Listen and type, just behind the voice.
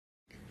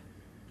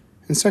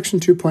In section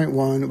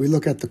 2.1, we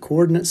look at the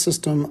coordinate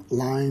system,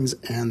 lines,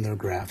 and their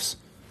graphs.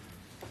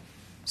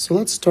 So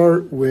let's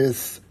start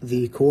with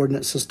the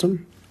coordinate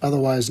system,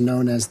 otherwise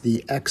known as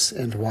the X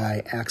and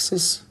Y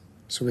axis.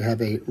 So we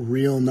have a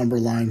real number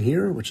line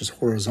here, which is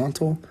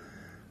horizontal,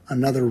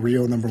 another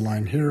real number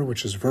line here,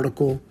 which is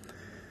vertical.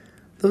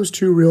 Those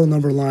two real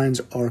number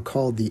lines are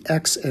called the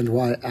X and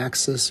Y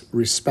axis,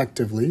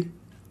 respectively.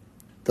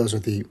 Those are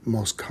the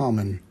most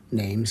common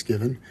names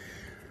given.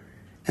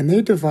 And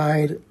they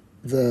divide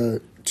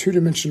the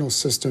two-dimensional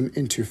system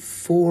into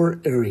four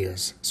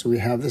areas. So we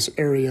have this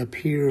area up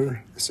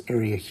here, this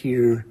area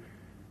here,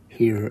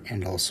 here,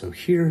 and also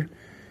here.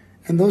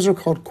 And those are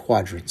called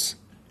quadrants.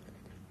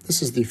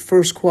 This is the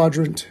first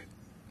quadrant.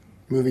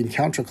 Moving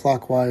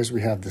counterclockwise,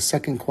 we have the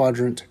second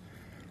quadrant,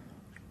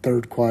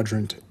 third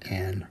quadrant,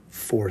 and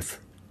fourth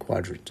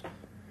quadrant.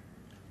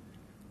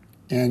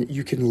 And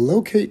you can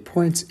locate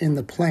points in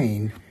the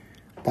plane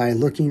by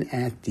looking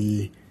at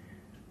the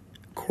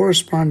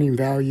corresponding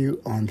value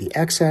on the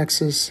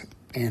x-axis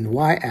and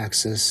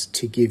y-axis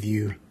to give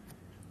you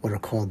what are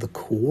called the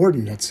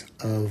coordinates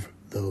of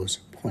those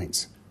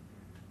points.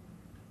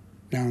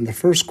 Now in the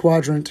first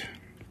quadrant,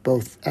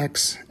 both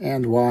x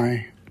and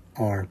y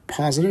are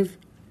positive.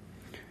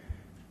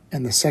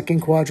 In the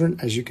second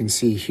quadrant, as you can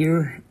see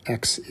here,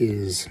 x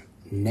is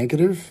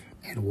negative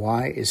and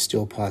y is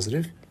still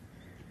positive.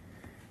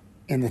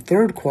 In the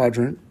third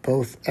quadrant,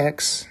 both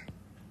x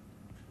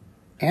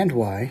and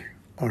y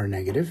are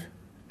negative.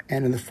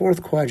 And in the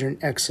fourth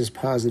quadrant, x is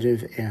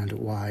positive and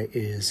y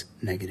is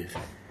negative.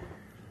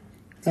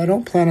 Now, I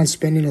don't plan on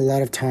spending a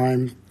lot of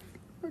time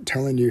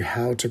telling you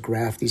how to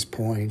graph these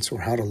points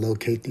or how to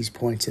locate these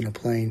points in a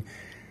plane,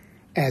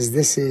 as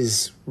this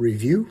is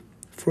review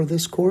for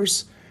this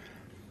course.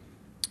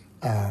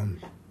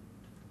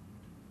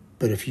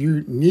 But if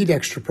you need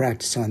extra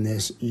practice on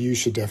this, you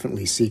should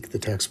definitely seek the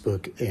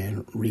textbook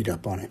and read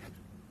up on it.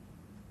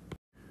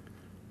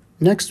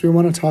 Next, we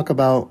want to talk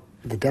about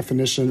the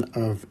definition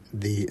of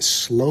the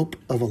slope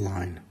of a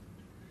line.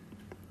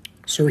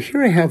 So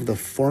here I have the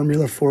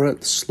formula for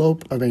it. The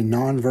slope of a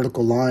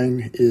non-vertical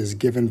line is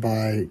given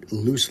by,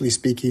 loosely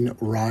speaking,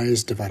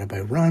 rise divided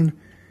by run.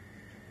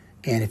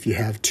 And if you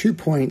have 2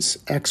 points,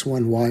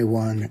 x1,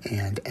 y1,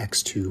 and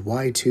x2,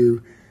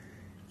 y2,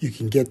 you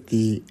can get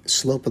the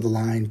slope of the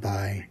line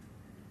by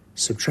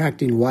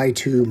subtracting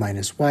y2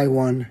 minus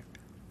y1,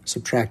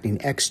 subtracting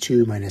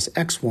x2 minus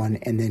x1,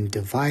 and then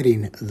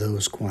dividing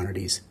those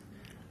quantities.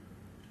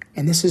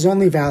 And this is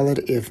only valid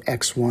if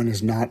x1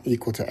 is not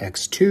equal to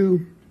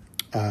x2,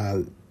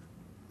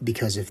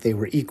 because if they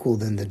were equal,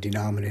 then the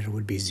denominator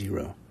would be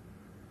 0.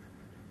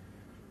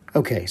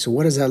 Okay, so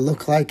what does that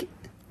look like?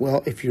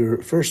 Well, if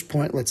your first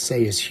point, let's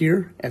say, is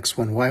here,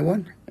 x1,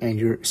 y1, and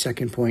your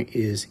second point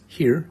is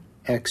here,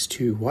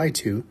 x2,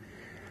 y2,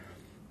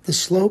 the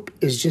slope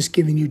is just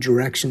giving you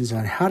directions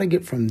on how to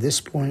get from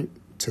this point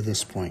to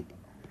this point.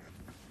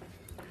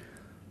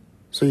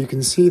 So you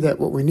can see that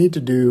what we need to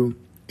do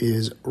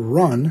is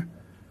run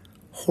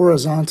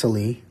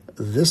horizontally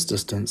this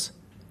distance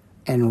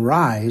and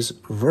rise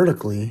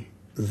vertically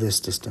this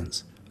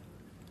distance.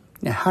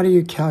 Now, how do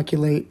you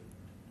calculate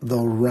the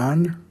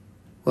run?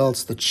 Well,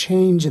 it's the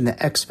change in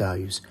the x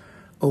values.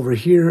 Over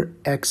here,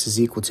 x is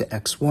equal to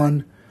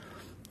x1.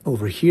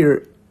 Over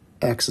here,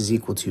 x is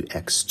equal to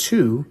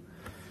x2.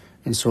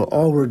 And so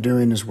all we're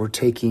doing is we're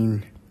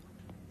taking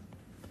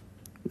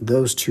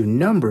those two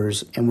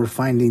numbers and we're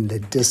finding the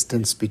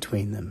distance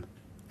between them.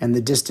 And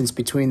the distance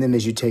between them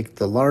is you take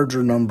the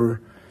larger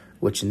number,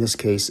 which in this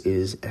case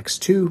is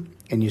x2,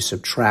 and you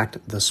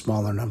subtract the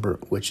smaller number,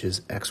 which is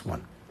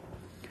x1.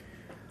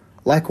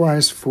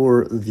 Likewise,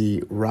 for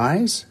the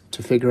rise,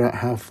 to figure out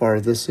how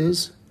far this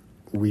is,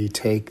 we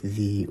take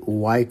the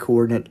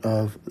y-coordinate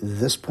of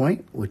this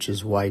point, which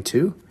is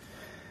y2,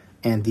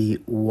 and the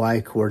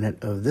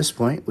y-coordinate of this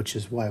point, which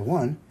is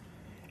y1,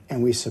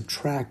 and we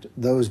subtract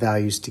those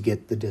values to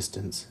get the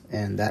distance,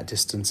 and that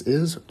distance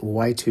is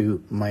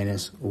y2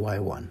 minus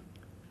y1.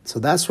 So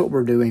that's what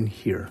we're doing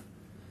here.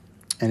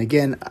 And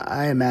again,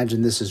 I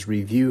imagine this is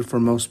review for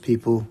most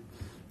people.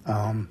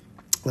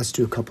 Let's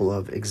do a couple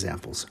of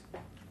examples.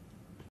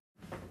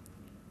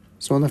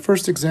 So in the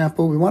first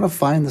example, we want to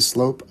find the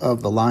slope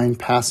of the line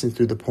passing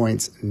through the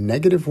points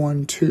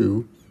 -1,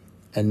 2,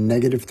 and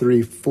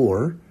 -3,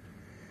 4.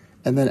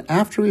 And then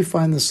after we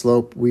find the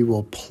slope, we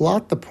will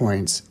plot the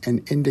points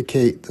and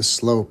indicate the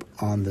slope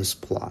on this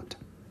plot.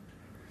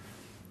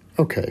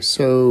 Okay,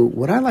 so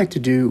what I like to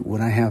do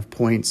when I have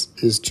points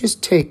is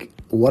just take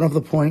one of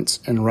the points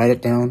and write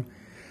it down,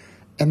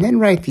 and then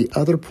write the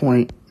other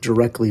point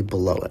directly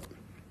below it.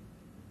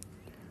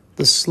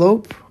 The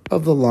slope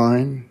of the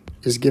line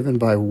is given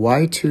by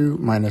y2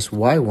 minus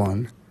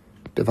y1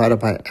 divided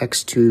by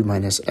x2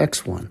 minus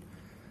x1.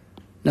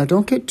 Now,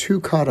 don't get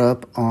too caught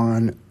up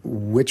on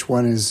which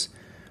one is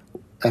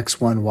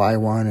x1,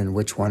 y1, and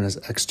which one is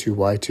x2,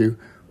 y2.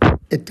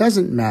 It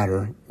doesn't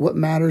matter. What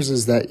matters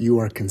is that you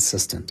are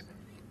consistent.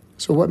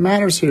 So what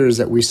matters here is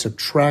that we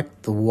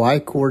subtract the y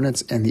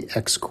coordinates and the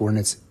x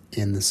coordinates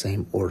in the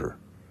same order.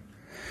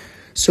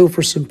 So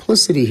for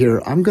simplicity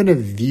here, I'm going to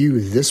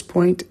view this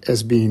point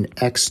as being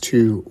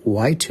x2,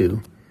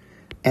 y2,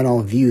 and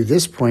I'll view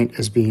this point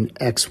as being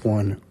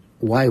x1,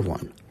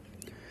 y1.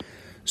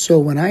 So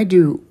when I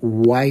do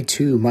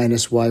y2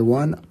 minus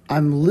y1,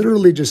 I'm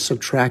literally just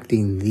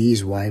subtracting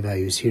these y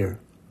values here,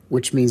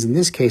 which means in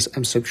this case,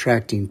 I'm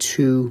subtracting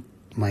 2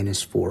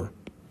 minus 4.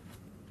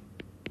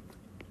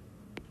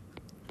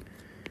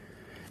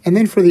 And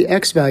then for the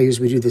x values,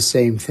 we do the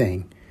same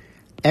thing.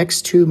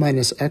 x2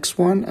 minus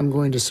x1, I'm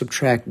going to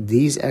subtract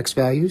these x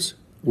values,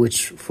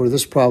 which for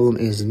this problem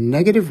is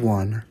negative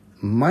 1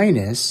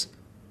 minus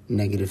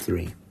negative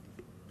 3.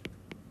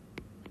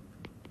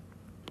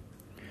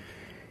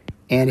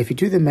 And if you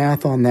do the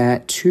math on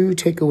that, 2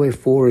 take away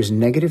 4 is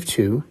negative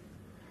 2.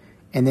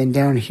 And then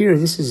down here,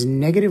 this is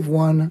negative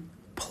 1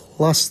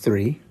 plus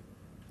 3,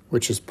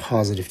 which is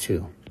positive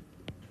 2.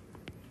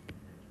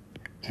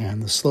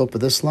 And the slope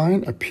of this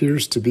line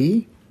appears to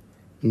be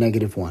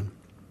negative 1.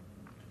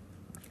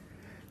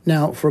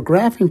 Now, for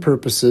graphing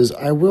purposes,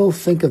 I will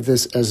think of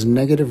this as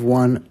negative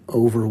 1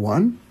 over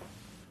 1.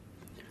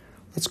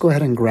 Let's go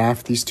ahead and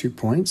graph these 2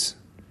 points.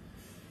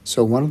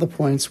 So one of the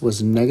points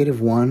was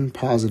negative 1,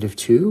 positive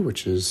 2,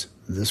 which is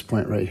this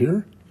point right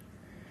here.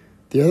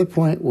 The other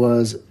point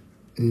was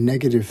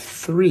negative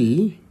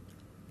 3,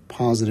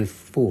 positive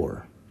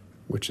 4,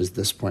 which is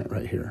this point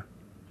right here.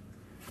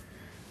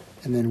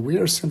 And then we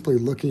are simply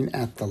looking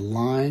at the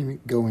line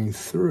going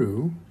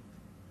through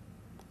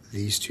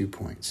these 2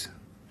 points.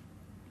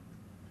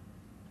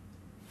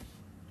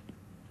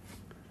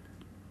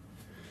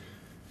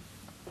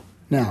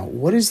 Now,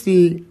 what is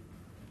the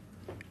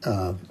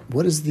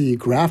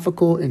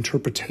graphical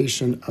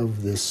interpretation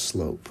of this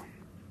slope?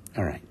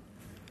 All right,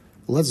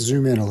 let's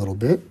zoom in a little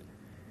bit.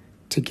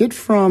 To get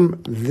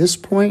from this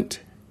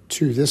point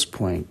to this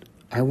point,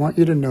 I want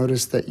you to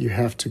notice that you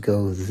have to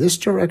go this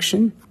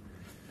direction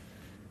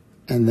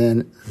and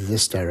then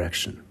this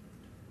direction.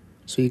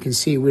 So you can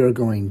see we are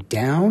going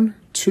down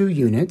 2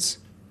 units,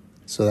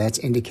 so that's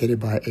indicated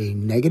by a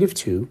negative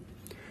 2,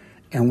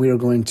 and we are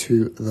going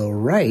to the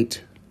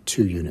right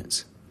 2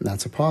 units, and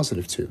that's a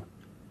positive 2.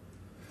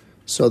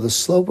 So the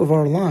slope of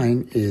our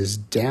line is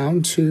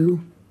down 2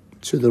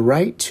 to the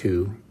right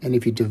 2, and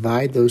if you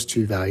divide those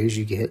 2 values,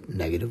 you get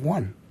negative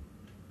 1.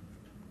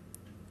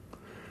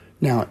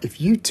 Now, if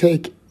you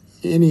take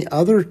any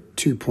other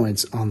 2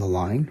 points on the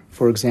line,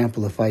 for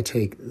example, if I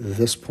take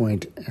this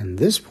point and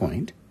this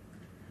point,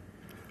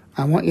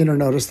 I want you to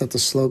notice that the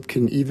slope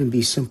can even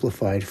be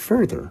simplified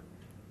further.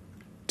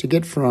 To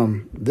get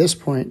from this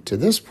point to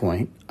this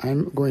point,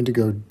 I'm going to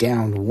go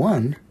down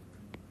 1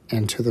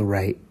 and to the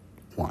right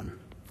 1,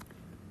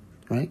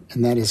 right?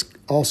 And that is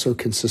also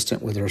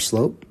consistent with our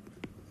slope,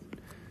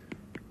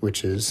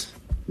 which is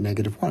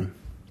negative 1.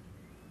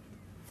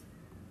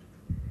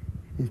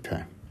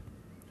 Okay,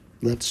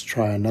 let's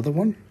try another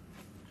one.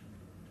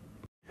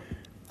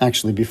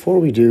 Actually, before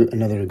we do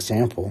another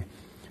example,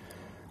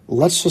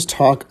 let's just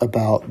talk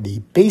about the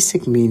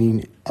basic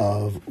meaning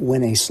of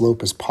when a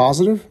slope is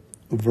positive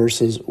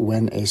versus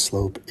when a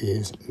slope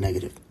is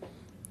negative.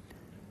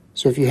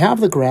 So if you have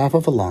the graph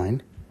of a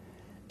line,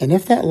 and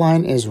if that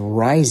line is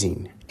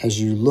rising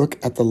as you look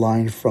at the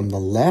line from the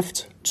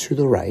left to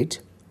the right,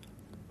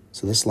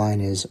 so this line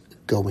is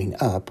going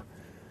up,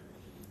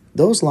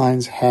 those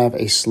lines have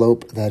a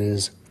slope that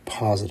is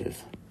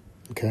positive,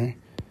 okay?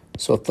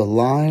 So if the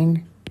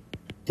line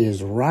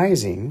is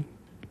rising,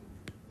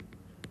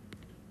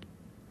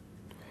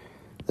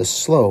 the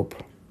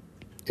slope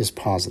is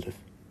positive.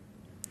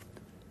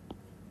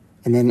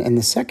 And then in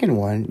the second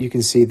one, you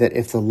can see that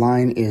if the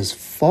line is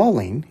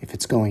falling, if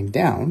it's going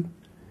down,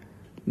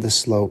 the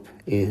slope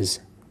is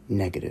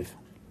negative.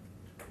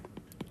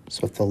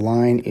 So if the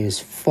line is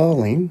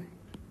falling,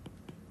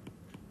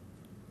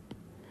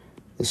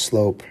 the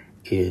slope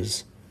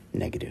is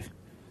negative.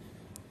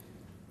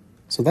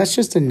 So that's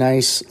just a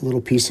nice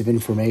little piece of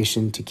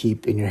information to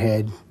keep in your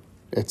head.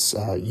 It's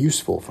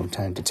useful from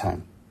time to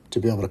time to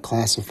be able to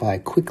classify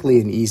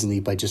quickly and easily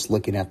by just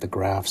looking at the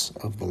graphs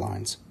of the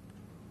lines.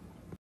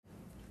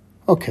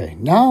 Okay,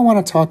 now I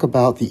want to talk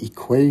about the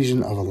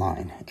equation of a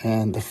line.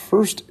 And the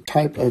first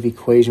type of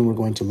equation we're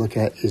going to look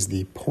at is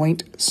the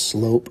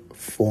point-slope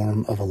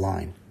form of a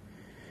line.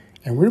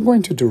 And we're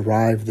going to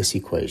derive this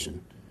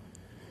equation.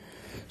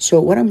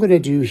 So what I'm going to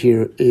do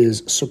here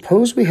is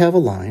suppose we have a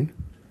line,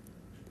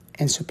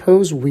 and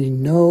suppose we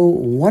know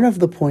one of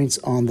the points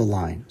on the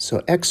line. So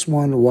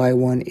x1,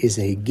 y1 is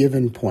a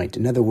given point.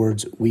 In other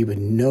words, we would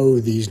know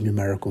these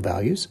numerical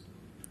values.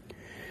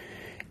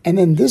 And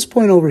then this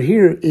point over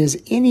here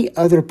is any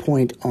other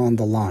point on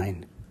the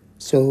line.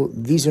 So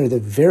these are the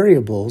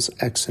variables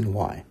x and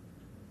y.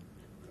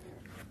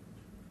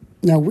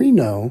 Now we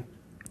know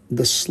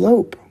the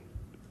slope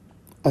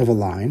of a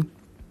line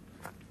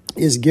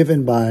is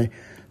given by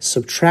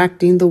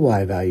subtracting the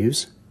y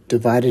values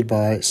divided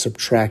by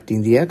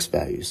subtracting the x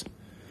values.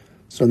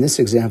 So in this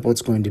example,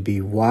 it's going to be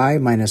y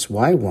minus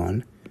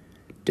y1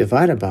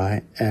 divided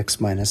by x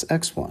minus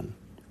x1.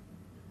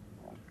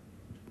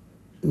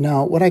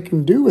 Now, what I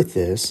can do with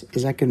this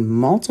is I can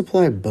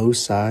multiply both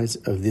sides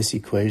of this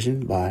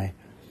equation by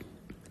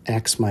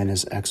x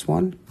minus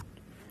x1.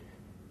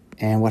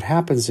 And what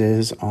happens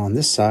is on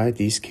this side,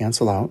 these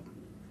cancel out.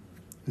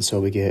 And so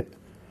we get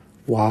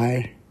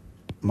y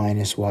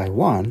minus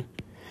y1.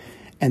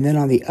 And then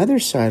on the other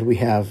side, we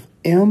have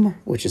m,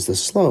 which is the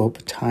slope,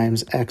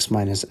 times x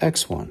minus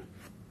x1.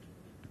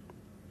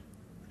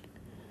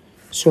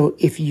 So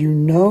if you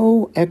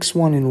know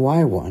x1 and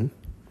y1,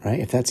 right,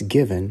 if that's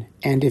given,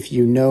 and if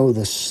you know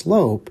the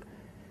slope,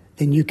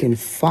 then you can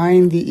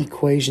find the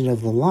equation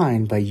of the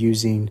line by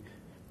using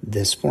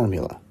this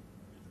formula.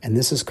 And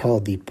this is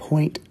called the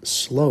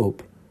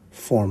point-slope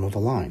form of a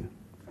line.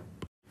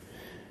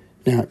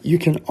 Now, you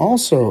can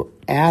also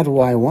add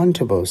y1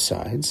 to both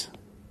sides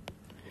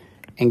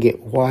and get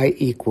y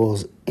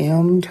equals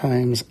m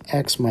times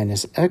x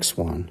minus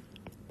x1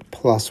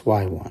 plus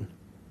y1.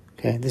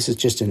 Okay, this is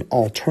just an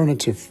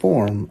alternative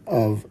form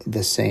of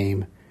the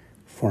same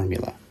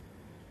formula.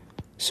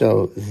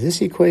 So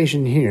this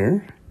equation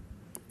here,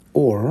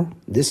 or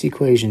this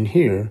equation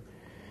here,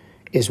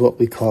 is what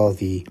we call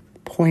the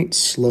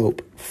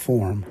point-slope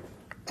form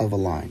of a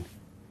line,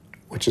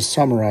 which is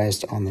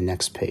summarized on the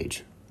next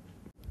page.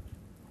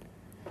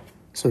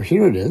 So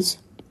here it is.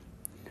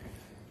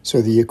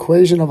 So the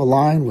equation of a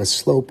line with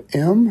slope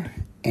m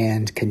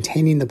and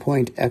containing the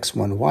point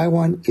x1,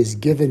 y1 is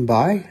given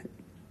by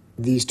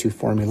these two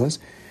formulas.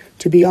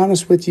 To be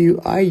honest with you,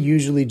 I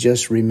usually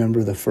just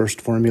remember the first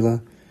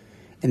formula,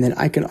 and then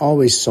I can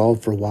always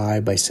solve for y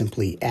by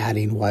simply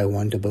adding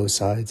y1 to both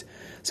sides.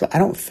 So I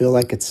don't feel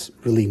like it's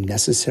really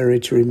necessary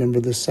to remember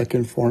the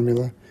second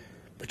formula,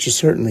 but you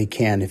certainly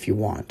can if you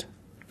want.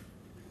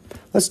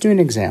 Let's do an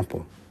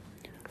example.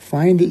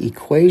 Find the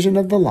equation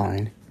of the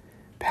line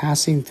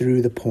passing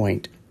through the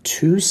point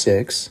 2,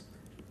 6,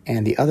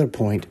 and the other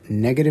point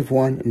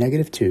 -1,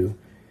 -2,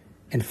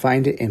 and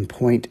find it in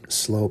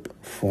point-slope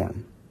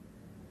form.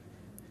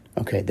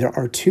 Okay, there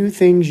are two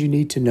things you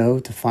need to know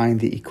to find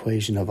the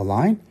equation of a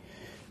line.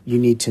 You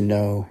need to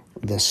know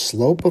the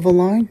slope of a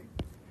line,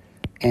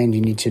 and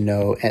you need to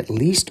know at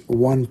least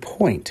one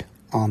point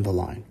on the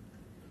line.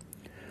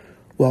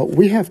 Well,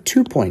 we have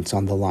 2 points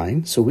on the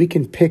line, so we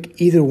can pick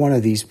either one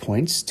of these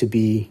points to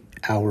be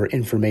our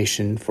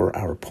information for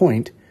our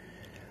point,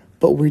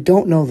 but we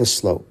don't know the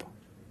slope.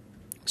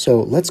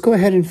 So let's go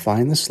ahead and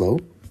find the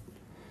slope.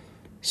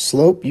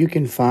 Slope you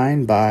can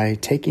find by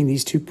taking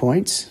these 2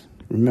 points.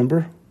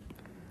 Remember,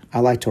 I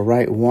like to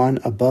write one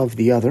above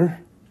the other.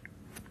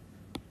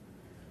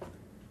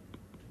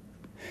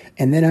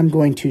 And then I'm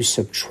going to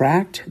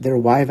subtract their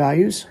y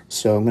values.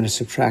 So I'm going to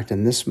subtract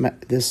in this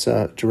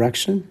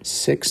direction,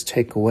 6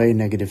 take away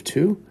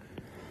 -2.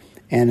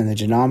 And in the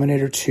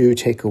denominator, 2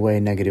 take away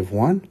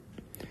 -1.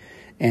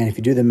 And if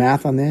you do the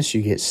math on this,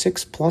 you get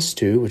 6 plus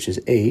 2, which is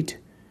 8,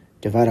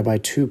 divided by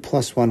 2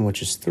 plus 1,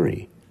 which is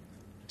 3.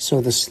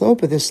 So the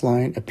slope of this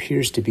line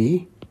appears to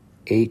be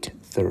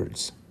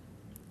 8/3.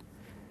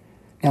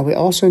 Now we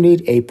also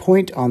need a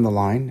point on the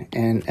line,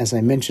 and as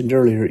I mentioned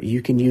earlier,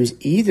 you can use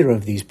either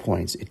of these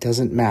points. It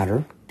doesn't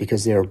matter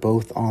because they are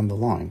both on the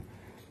line.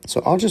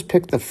 So I'll just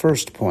pick the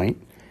first point.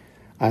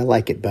 I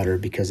like it better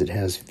because it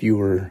has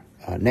fewer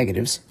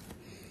negatives.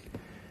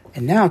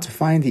 And now to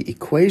find the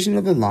equation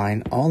of the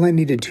line, all I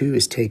need to do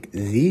is take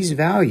these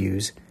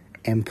values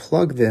and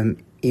plug them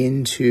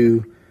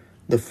into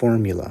the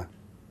formula,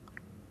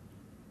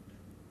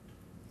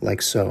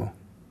 like so.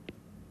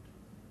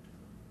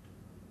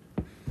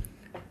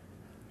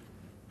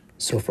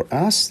 So for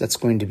us, that's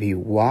going to be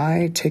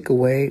y take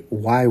away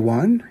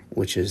y1,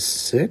 which is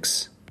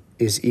 6,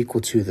 is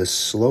equal to the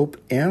slope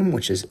m,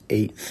 which is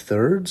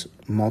 8/3,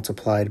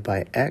 multiplied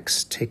by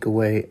x take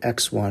away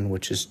x1,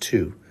 which is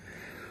 2.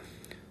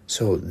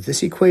 So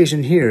this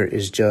equation here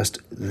is just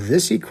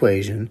this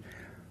equation,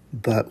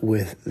 but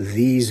with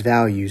these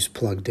values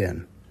plugged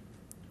in.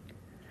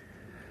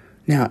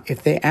 Now,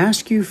 if they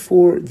ask you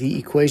for the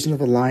equation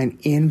of a line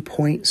in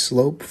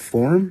point-slope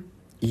form,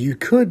 you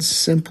could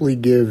simply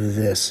give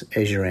this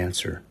as your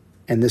answer,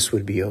 and this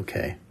would be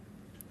okay.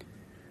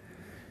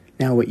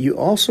 Now, what you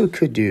also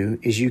could do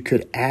is you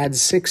could add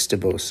 6 to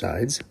both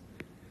sides,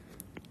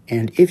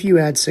 and if you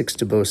add 6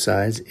 to both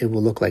sides, it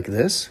will look like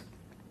this.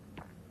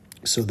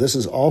 So this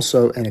is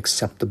also an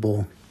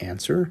acceptable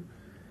answer.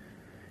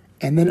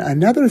 And then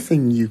another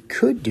thing you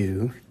could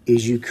do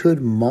is you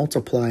could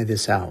multiply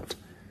this out.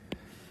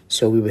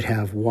 So we would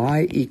have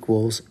y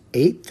equals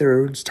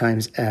 8/3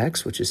 times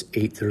x, which is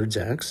 8/3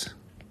 x,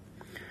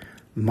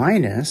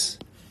 minus,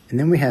 and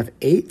then we have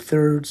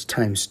 8/3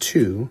 times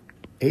 2.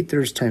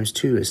 8/3 times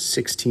 2 is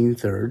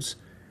 16/3,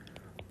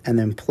 and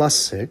then plus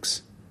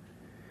 6.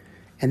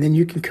 And then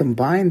you can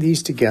combine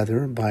these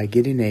together by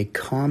getting a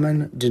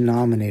common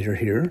denominator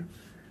here,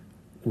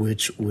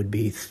 which would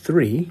be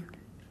 3.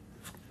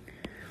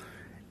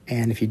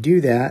 And if you do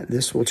that,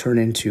 this will turn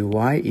into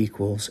y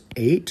equals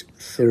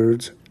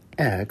 8/3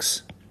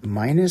 x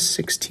minus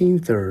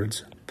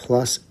 16/3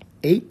 plus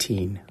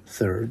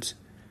 18/3,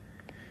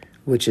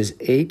 which is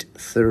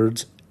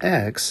 8/3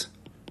 x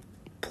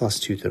plus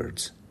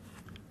 2/3.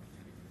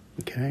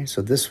 Okay,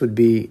 so this would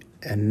be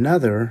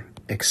another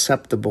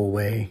acceptable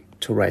way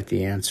to write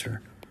the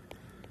answer.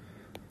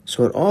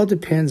 So it all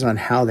depends on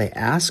how they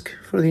ask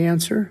for the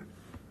answer,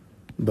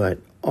 but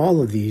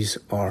all of these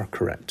are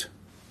correct.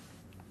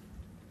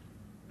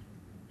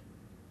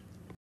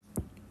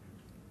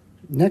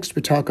 Next,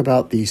 we talk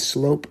about the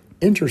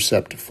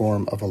slope-intercept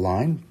form of a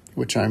line,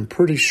 which I'm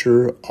pretty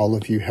sure all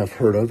of you have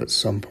heard of at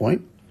some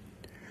point.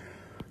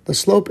 The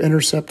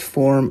slope-intercept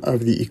form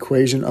of the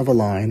equation of a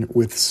line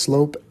with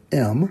slope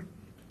m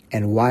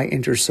and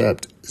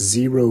y-intercept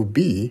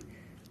 0b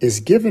is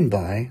given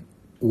by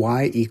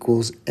y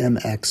equals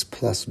mx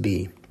plus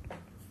b.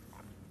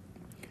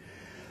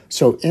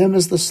 So m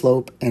is the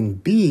slope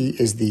and b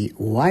is the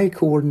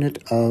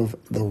y-coordinate of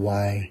the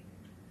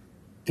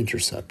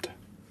y-intercept.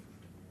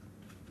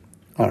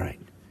 All right,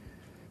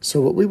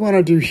 so what we want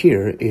to do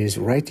here is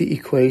write the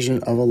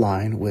equation of a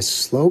line with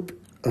slope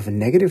of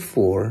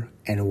 -4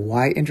 and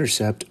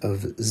y-intercept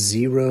of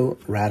 0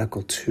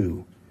 radical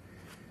 2.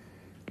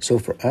 So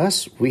for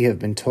us, we have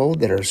been told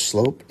that our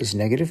slope is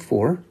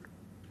 -4,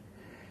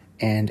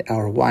 and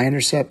our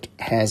y-intercept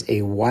has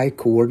a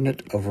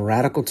y-coordinate of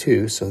radical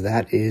 2, so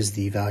that is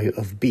the value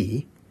of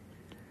b,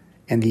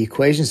 and the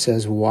equation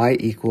says y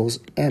equals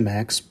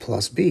mx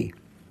plus b.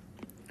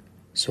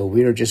 So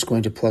we are just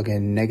going to plug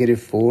in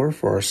 -4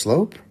 for our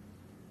slope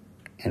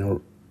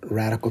and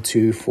radical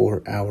 2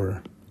 for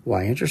our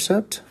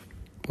y-intercept.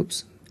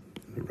 Oops,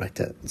 write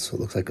that so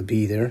it looks like a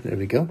b there. There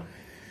we go.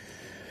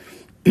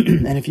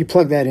 And if you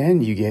plug that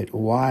in, you get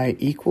y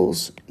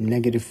equals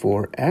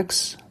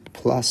 -4x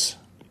plus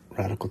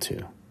radical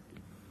 2.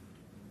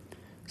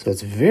 So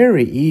it's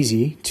very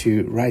easy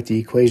to write the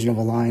equation of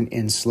a line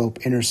in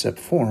slope-intercept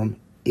form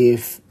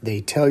if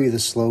they tell you the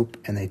slope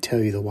and they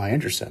tell you the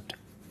y-intercept.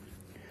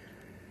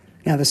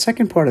 Now, the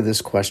second part of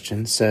this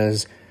question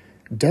says,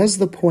 does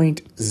the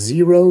point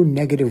 0,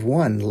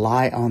 -1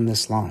 lie on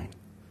this line?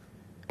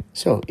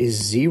 So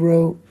is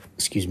 0,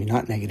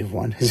 not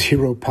 -1,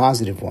 0,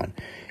 +1.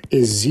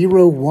 Is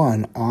 0,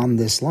 1 on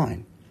this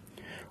line?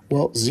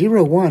 Well,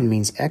 0, 1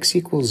 means x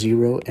equals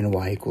 0 and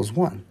y equals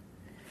 1.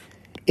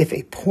 If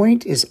a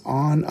point is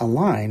on a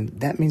line,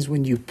 that means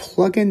when you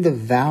plug in the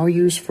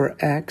values for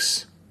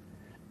x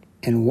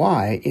and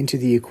y into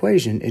the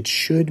equation, it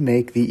should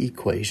make the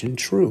equation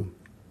true.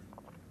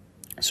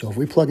 So if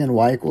we plug in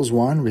y equals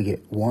 1, we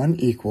get 1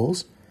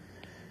 equals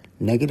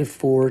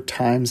 -4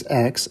 times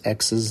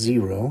x is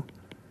 0,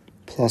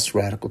 plus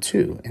radical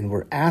 2. And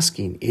we're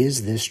asking,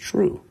 is this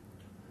true?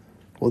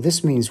 Well,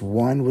 this means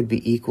 1 would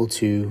be equal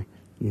to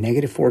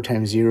 -4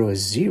 times 0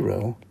 is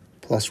 0,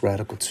 plus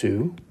radical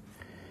 2,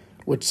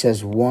 which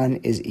says 1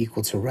 is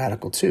equal to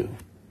radical 2.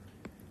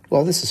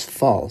 Well, this is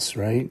false,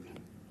 right?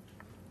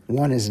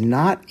 1 is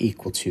not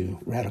equal to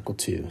radical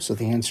 2. So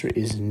the answer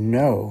is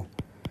no.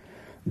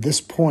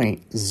 This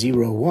point,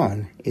 0,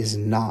 1, is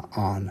not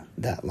on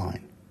that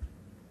line.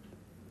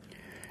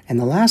 And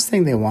the last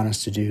thing they want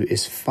us to do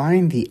is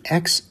find the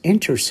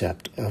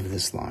x-intercept of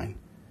this line.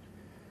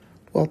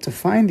 Well, to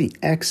find the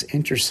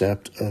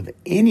x-intercept of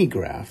any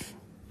graph,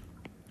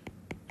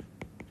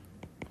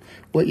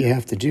 what you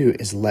have to do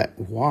is let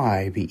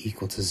y be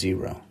equal to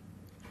 0.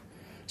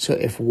 So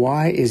if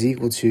y is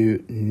equal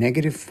to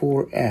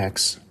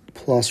 -4x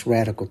plus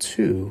radical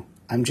 2,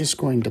 I'm just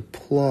going to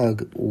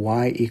plug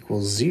y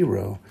equals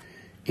 0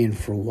 in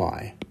for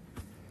y.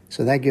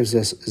 So that gives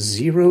us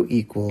 0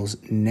 equals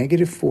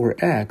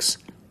 -4x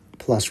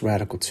plus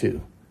radical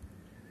 2.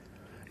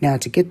 Now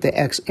to get the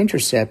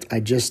x-intercept, I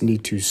just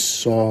need to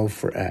solve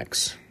for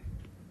x.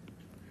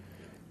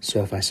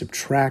 So if I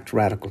subtract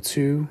radical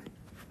 2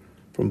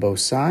 from both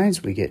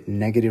sides, we get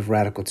negative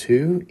radical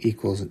 2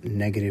 equals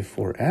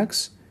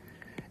 -4x.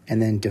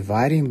 And then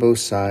dividing both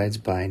sides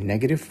by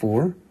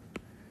 -4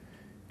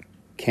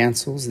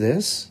 cancels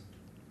this,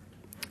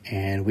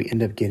 and we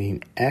end up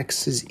getting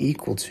x is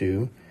equal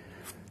to,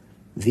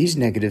 these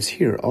negatives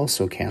here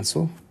also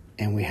cancel,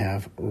 and we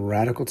have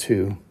radical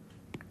 2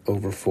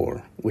 over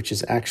 4, which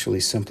is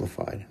actually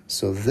simplified.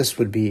 So this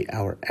would be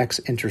our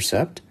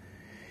x-intercept,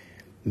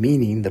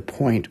 meaning the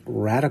point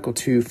radical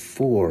 2,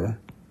 4,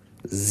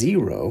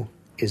 0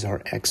 is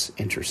our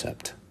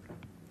x-intercept.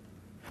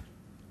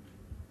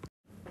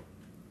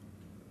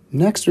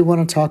 Next, we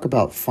want to talk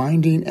about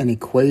finding an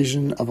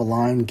equation of a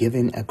line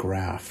given a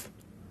graph.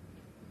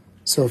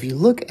 So if you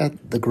look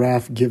at the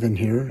graph given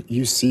here,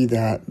 you see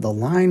that the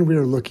line we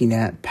are looking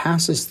at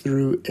passes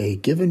through a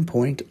given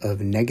point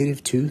of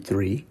 -2,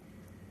 3.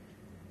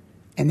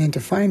 And then to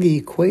find the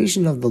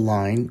equation of the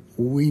line,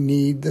 we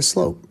need the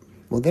slope.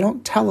 Well, they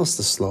don't tell us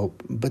the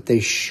slope, but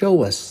they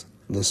show us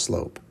the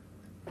slope.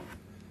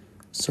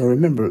 So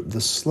remember,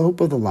 the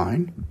slope of the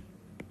line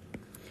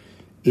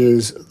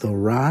is the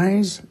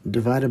rise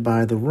divided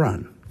by the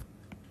run.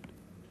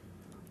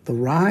 The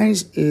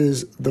rise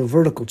is the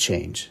vertical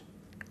change.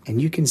 And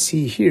you can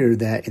see here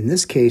that in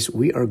this case,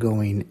 we are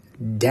going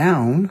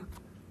down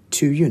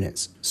 2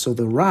 units. So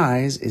the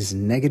rise is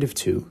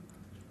 -2.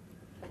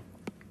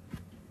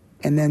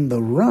 And then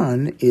the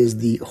run is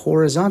the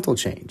horizontal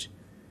change.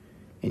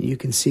 And you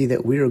can see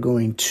that we are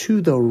going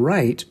to the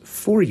right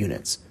 4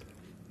 units,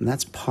 and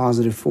that's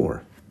positive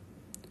 4.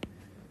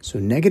 So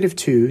negative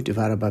 2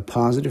 divided by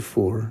positive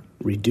 4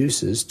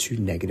 reduces to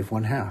negative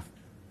 1/2.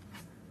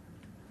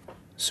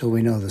 So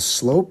we know the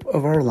slope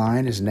of our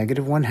line is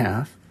negative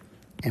 1/2,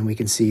 and we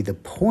can see the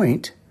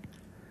point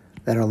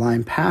that our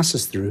line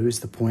passes through is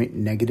the point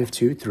negative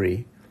 2,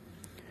 3.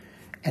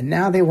 And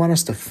now they want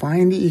us to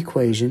find the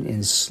equation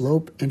in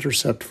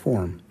slope-intercept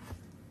form.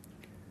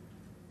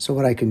 So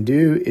what I can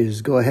do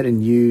is go ahead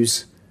and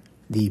use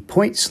the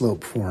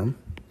point-slope form.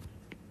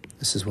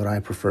 This is what I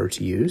prefer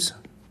to use.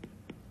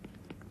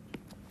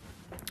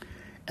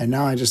 And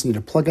now I just need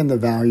to plug in the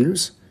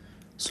values.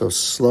 So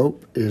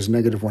slope is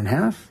negative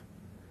 1/2.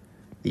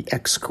 The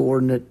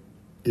x-coordinate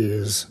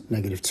is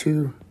negative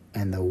 2.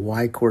 And the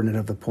y-coordinate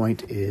of the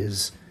point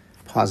is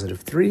positive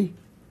 3.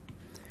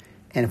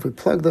 And if we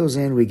plug those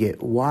in, we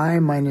get y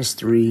minus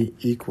 3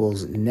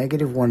 equals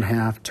negative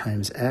 1/2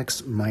 times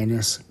x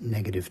minus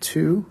negative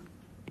 2.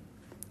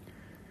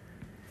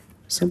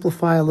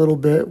 Simplify a little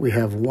bit, we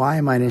have y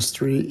minus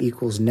 3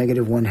 equals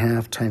negative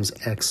 1/2 times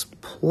x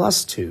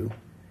plus 2.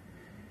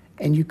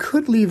 And you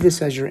could leave this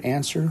as your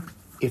answer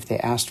if they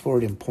asked for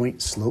it in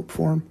point-slope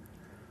form,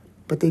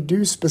 but they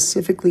do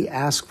specifically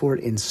ask for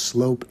it in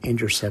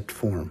slope-intercept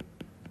form.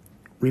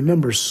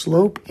 Remember,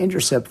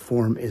 slope-intercept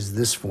form is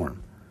this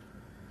form.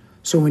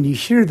 So when you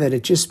hear that,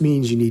 it just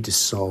means you need to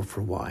solve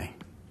for y.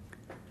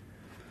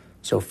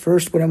 So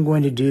first what I'm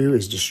going to do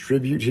is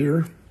distribute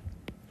here.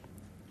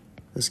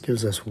 This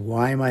gives us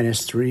y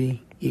minus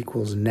 3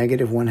 equals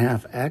negative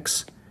 1/2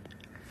 x.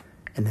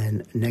 And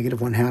then negative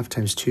 1/2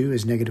 times 2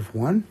 is negative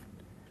 1.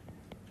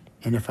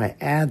 And if I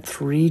add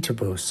 3 to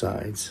both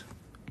sides,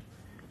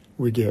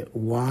 we get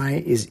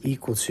y is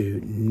equal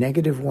to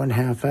negative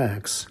 1/2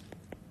 x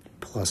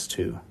plus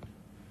 2.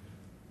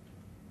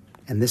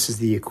 And this is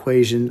the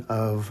equation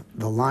of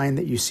the line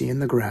that you see in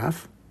the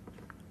graph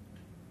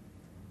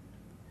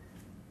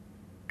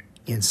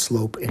in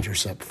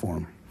slope-intercept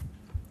form.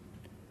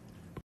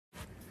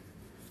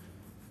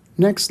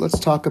 Next, let's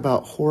talk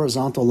about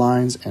horizontal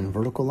lines and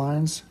vertical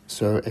lines.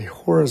 So a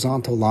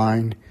horizontal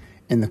line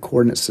in the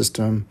coordinate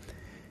system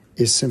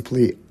is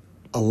simply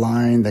a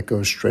line that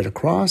goes straight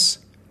across,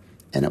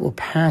 and it will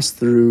pass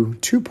through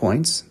 2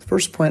 points. The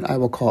first point I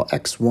will call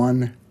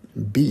x1,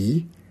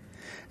 b,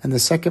 and the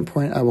second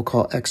point I will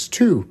call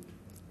x2,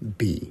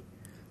 b.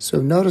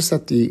 So notice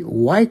that the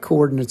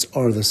y-coordinates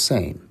are the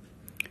same.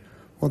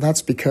 Well,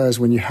 that's because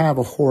when you have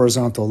a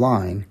horizontal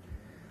line,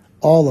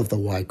 all of the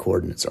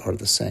y-coordinates are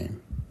the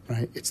same,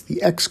 right? It's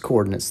the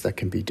x-coordinates that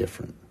can be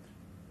different.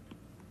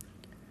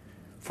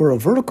 For a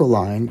vertical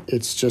line,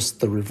 it's just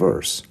the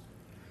reverse.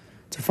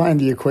 To find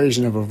the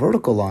equation of a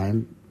vertical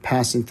line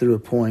passing through a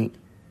point,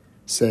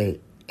 say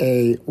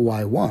a,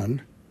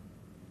 y1,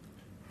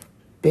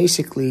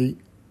 basically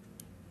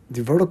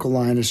the vertical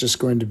line is just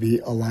going to be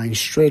a line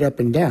straight up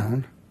and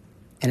down,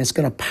 and it's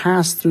going to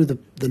pass through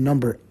the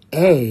number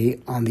a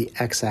on the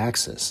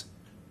x-axis,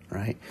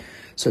 right?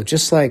 So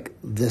just like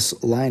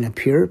this line up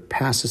here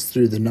passes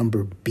through the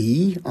number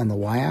b on the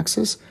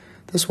y-axis,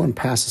 this one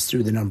passes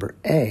through the number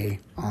a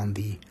on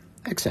the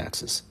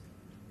x-axis.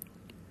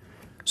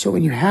 So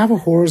when you have a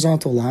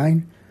horizontal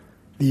line,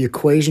 the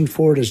equation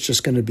for it is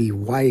just going to be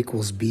y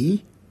equals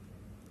b.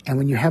 And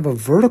when you have a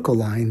vertical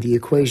line, the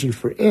equation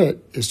for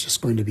it is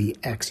just going to be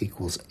x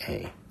equals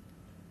a.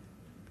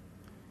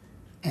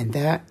 And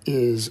that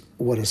is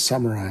what is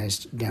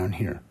summarized down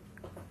here.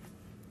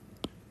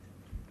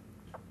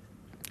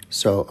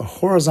 So a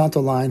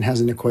horizontal line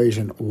has an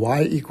equation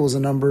y equals a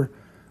number.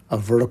 A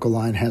vertical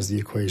line has the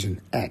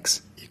equation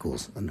x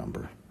equals a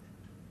number.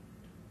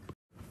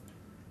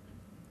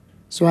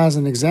 So as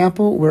an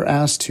example, we're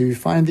asked to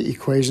find the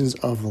equations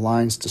of the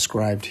lines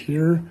described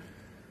here.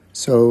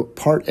 So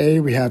part A,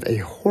 we have a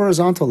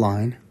horizontal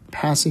line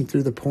passing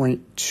through the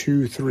point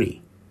 2,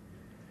 3.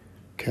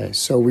 Okay,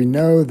 so we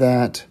know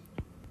that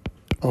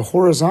a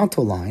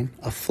horizontal line,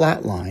 a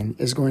flat line,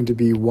 is going to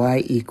be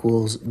y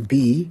equals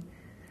b,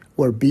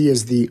 where b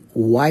is the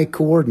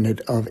y-coordinate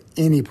of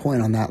any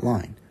point on that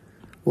line.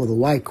 Well, the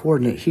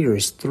y-coordinate here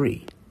is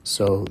 3.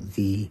 So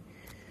the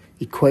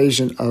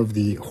equation of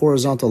the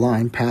horizontal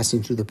line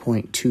passing through the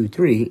point 2,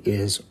 3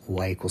 is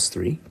y equals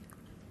 3.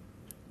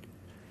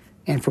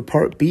 And for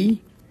part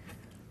B,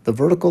 the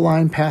vertical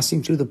line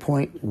passing through the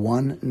point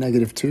 1,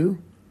 negative 2.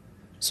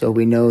 So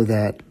we know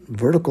that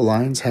vertical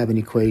lines have an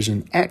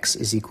equation x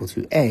is equal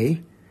to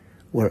a,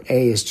 where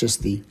a is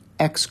just the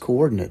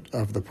x-coordinate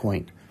of the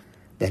point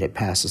that it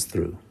passes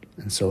through.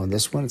 And so in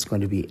this one, it's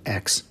going to be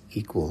x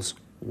equals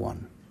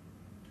 1.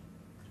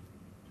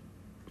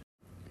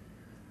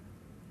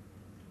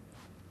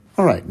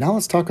 All right, now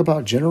let's talk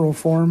about general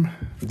form.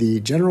 The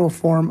general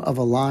form of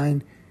a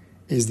line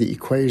is the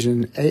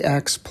equation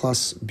ax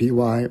plus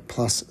by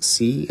plus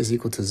c is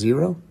equal to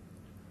 0.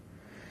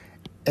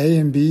 A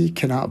and b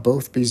cannot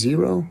both be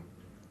 0.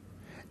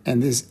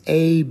 And this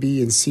a,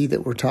 b, and c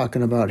that we're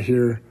talking about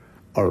here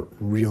are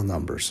real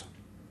numbers.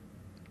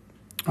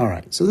 All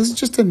right, so this is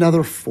just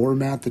another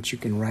format that you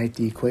can write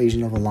the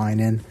equation of a line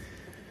in.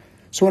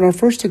 So in our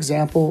first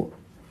example,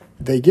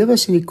 they give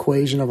us an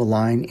equation of a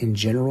line in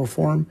general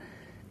form,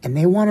 and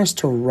they want us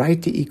to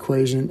write the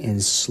equation in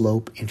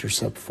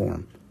slope-intercept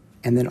form,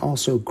 and then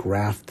also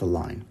graph the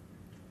line.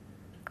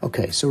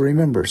 Okay, so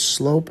remember,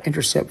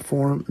 slope-intercept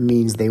form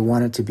means they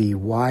want it to be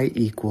y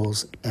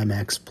equals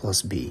mx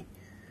plus b.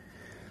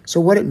 So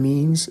what it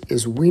means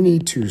is we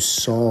need to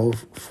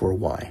solve for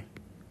y.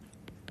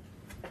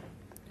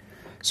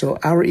 So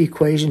our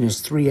equation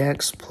is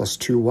 3x plus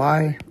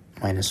 2y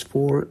minus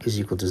 4 is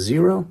equal to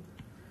 0.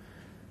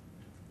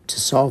 To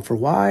solve for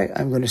y,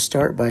 I'm going to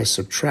start by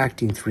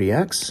subtracting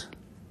 3x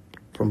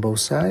from both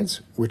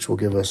sides, which will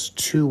give us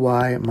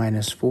 2y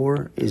minus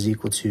 4 is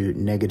equal to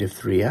negative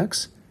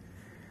 3x.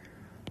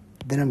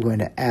 Then I'm going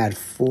to add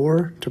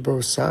 4 to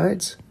both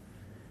sides,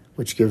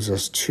 which gives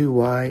us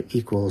 2y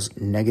equals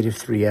negative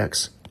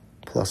 3x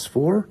plus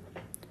 4.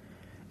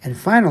 And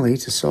finally,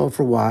 to solve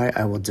for y,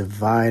 I will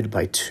divide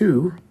by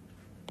 2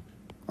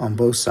 on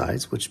both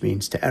sides, which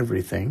means to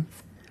everything.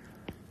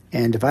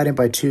 And dividing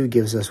by 2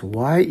 gives us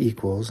y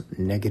equals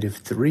negative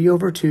 3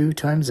 over 2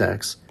 times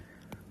x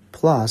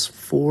plus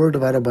 4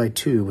 divided by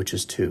 2, which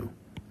is 2.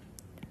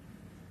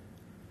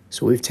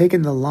 So we've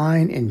taken the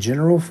line in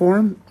general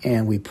form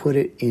and we put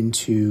it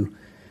into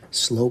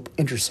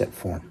slope-intercept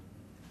form.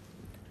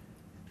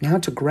 Now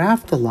to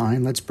graph the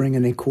line, let's bring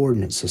in a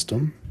coordinate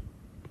system.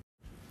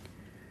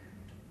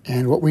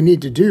 And what we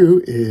need to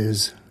do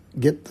is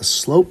get the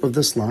slope of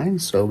this line.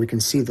 So we can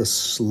see the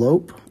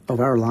slope of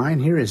our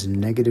line here is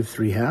negative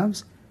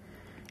 3/2.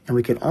 And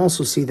we can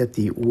also see that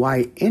the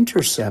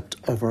y-intercept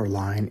of our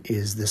line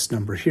is this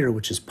number here,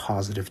 which is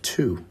positive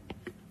 2.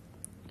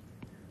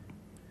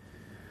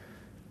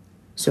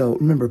 So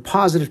remember,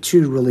 positive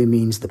 2 really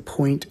means the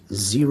point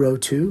 0,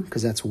 2,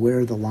 because that's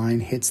where the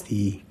line hits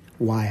the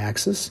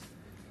y-axis.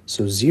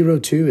 So 0,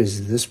 2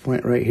 is this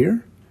point right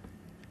here.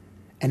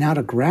 And now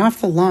to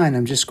graph the line,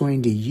 I'm just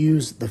going to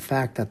use the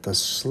fact that the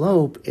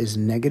slope is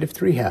negative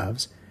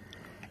 3/2,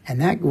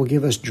 and that will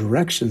give us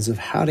directions of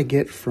how to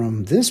get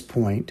from this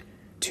point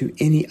to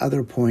any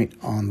other point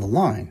on the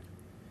line.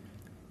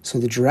 So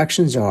the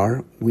directions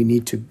are, we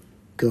need to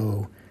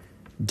go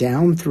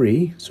down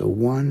 3, so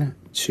 1,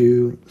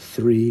 2,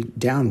 3,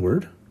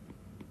 downward.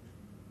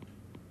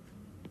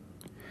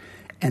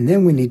 And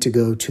then we need to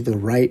go to the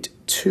right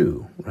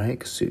 2, right?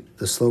 Because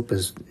the slope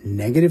is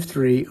negative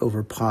 3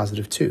 over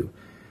positive 2.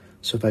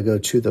 So if I go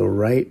to the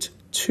right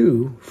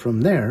 2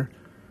 from there,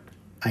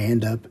 I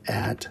end up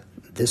at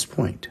this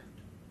point.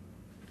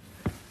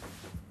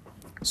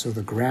 So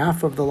the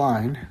graph of the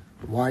line,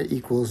 y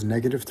equals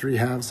negative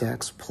 3/2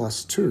 x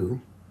plus 2,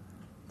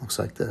 looks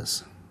like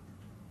this.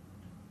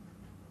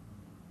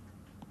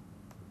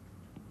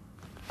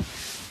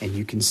 And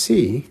you can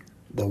see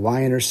the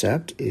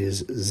y-intercept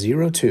is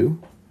 0, 2.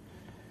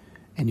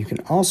 And you can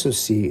also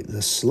see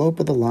the slope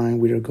of the line,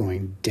 we are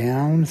going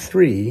down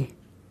 3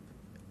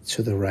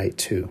 to the right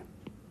 2.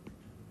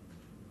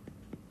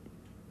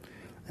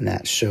 And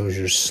that shows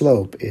your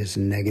slope is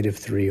negative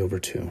 3 over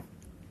 2.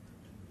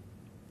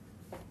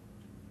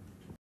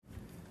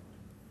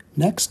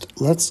 Next,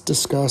 let's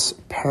discuss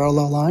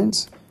parallel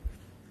lines.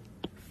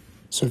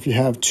 So if you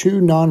have two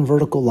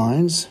non-vertical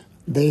lines,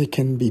 they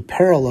can be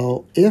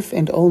parallel if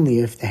and only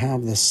if they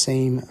have the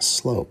same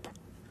slope.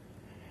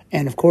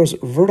 And of course,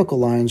 vertical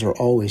lines are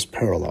always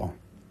parallel.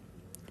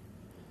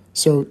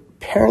 So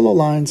parallel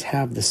lines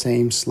have the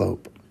same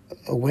slope.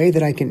 A way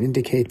that I can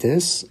indicate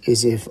this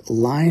is if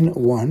line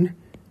 1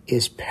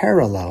 is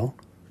parallel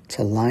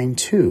to line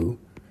 2,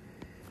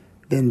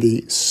 then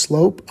the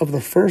slope of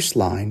the first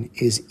line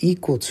is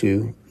equal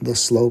to the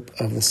slope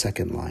of the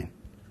second line.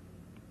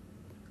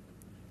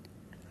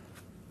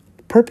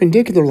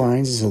 Perpendicular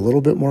lines is a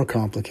little bit more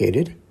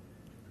complicated.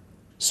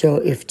 So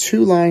if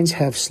two lines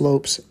have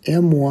slopes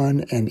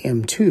m1 and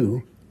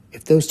m2,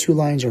 if those two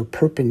lines are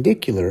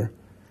perpendicular,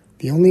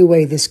 the only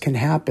way this can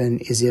happen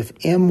is if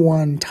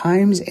m1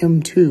 times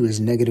m2 is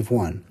negative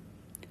 1,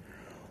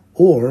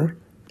 or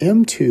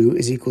m2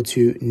 is equal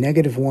to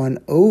negative 1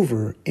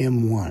 over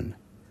m1.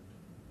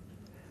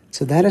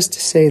 So that is to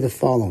say the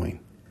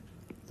following.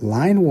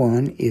 Line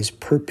 1 is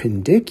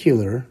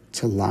perpendicular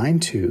to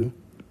line 2,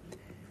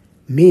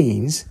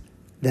 means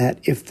that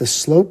if the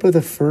slope of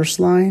the first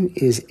line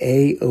is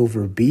a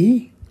over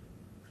b,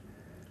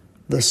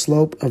 the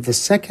slope of the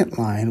second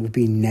line will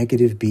be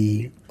negative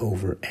b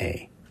over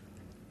a.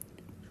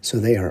 So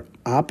they are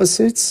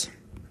opposites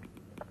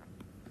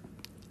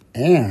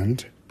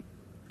and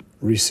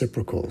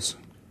reciprocals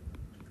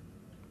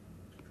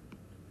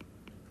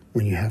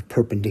when you have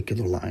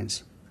perpendicular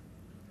lines.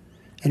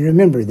 And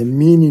remember the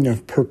meaning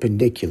of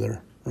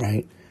perpendicular,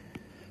 right?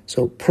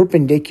 So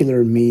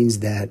perpendicular means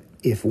that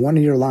if one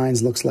of your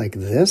lines looks like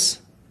this,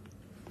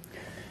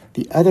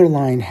 the other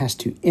line has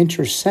to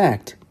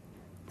intersect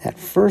that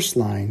first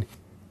line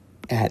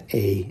at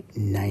a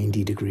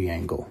 90-degree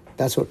angle.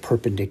 That's what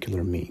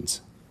perpendicular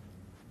means.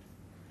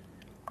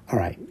 All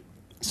right,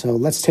 so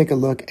let's take a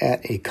look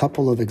at a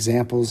couple of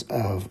examples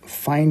of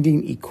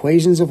finding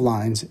equations of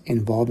lines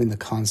involving the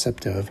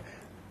concept of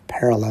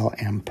parallel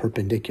and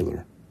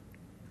perpendicular.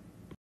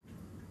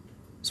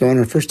 So in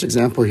our first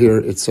example here,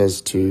 it says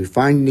to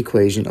find an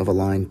equation of a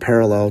line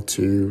parallel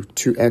to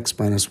 2x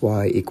minus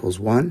y equals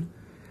 1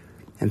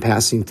 and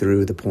passing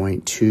through the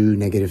point 2,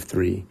 negative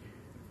 3,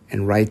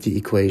 and write the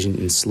equation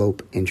in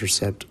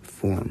slope-intercept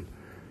form.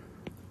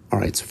 All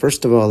right, so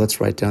first of all, let's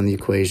write down the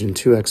equation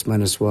 2x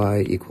minus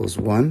y equals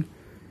 1.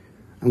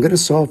 I'm going to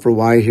solve for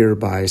y here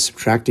by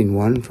subtracting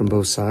 1 from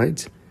both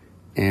sides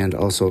and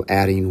also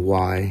adding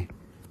y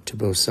to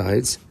both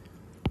sides.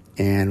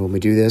 And when we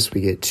do this,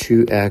 we get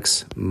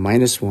 2x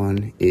minus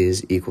 1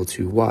 is equal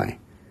to y.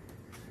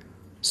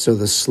 So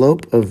the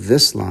slope of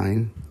this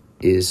line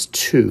is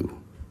 2.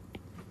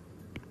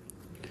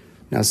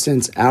 Now,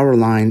 since our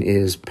line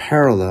is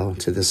parallel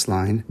to this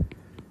line,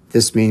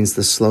 this means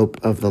the slope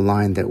of the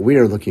line that we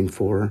are looking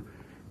for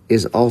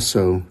is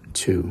also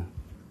 2.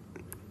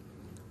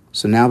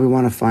 So now we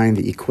want to find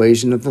the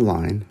equation of the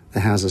line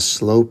that has a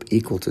slope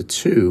equal to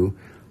 2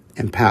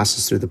 and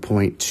passes through the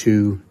point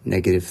 2,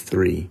 negative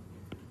 3.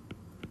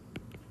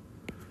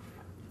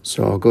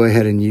 So I'll go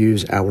ahead and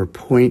use our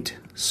point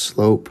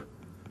slope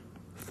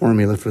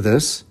formula for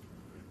this.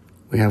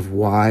 We have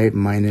y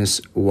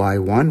minus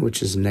y1,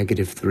 which is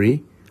negative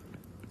 3,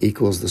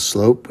 equals the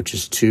slope, which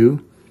is 2,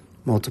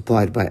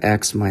 multiplied by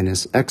x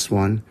minus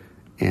x1,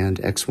 and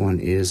x1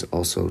 is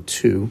also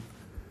 2.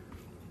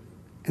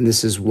 And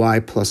this is y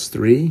plus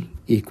 3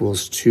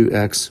 equals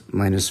 2x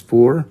minus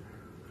 4.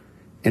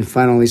 And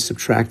finally,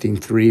 subtracting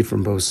 3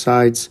 from both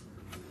sides,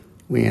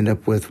 we end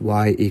up with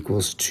y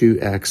equals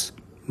 2x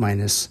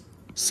minus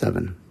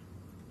 7.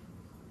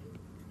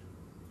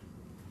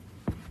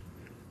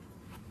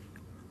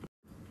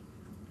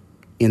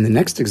 In the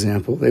next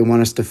example, they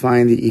want us to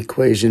find the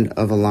equation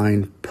of a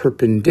line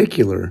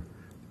perpendicular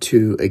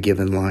to a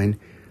given line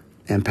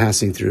and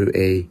passing through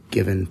a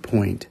given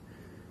point.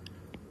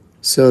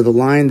 So the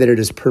line that it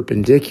is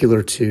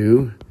perpendicular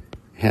to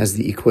has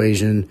the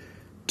equation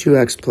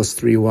 2x plus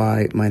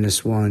 3y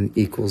minus 1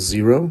 equals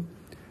 0.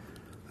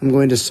 I'm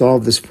going to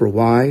solve this for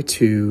y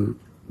to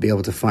be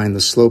able to find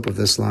the slope of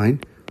this line.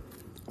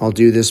 I'll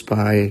do this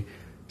by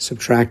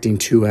subtracting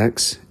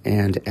 2x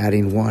and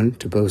adding 1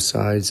 to both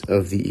sides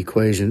of the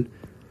equation.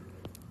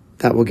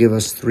 That will give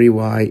us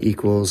 3y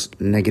equals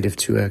negative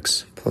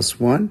 2x plus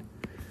 1.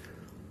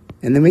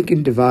 And then we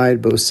can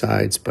divide both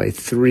sides by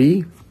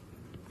 3.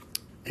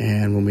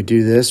 And when we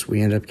do this,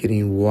 we end up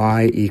getting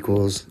y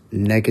equals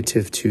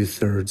negative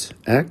 2/3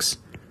 x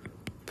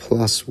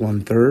plus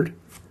 1/3.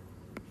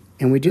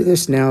 And we do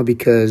this now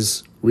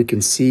because we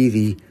can see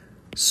the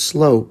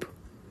slope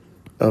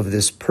of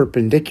this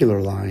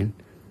perpendicular line,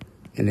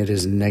 and it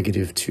is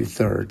negative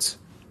 2/3.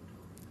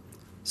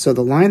 So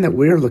the line that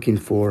we're looking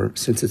for,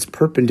 since it's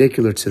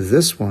perpendicular to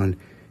this one,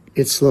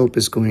 its slope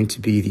is going to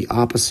be the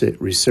opposite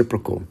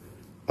reciprocal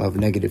of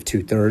negative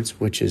 2/3,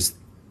 which is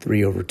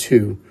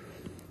 3/2.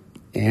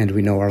 And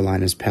we know our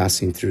line is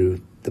passing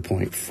through the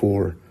point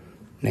 4,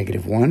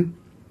 negative 1.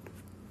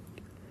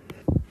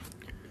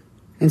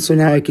 And so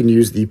now I can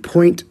use the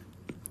point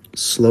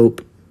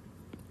slope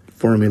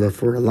formula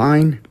for a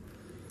line.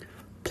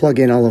 Plug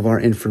in all of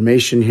our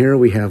information here.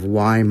 We have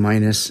y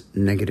minus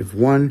negative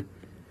 1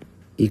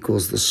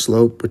 equals the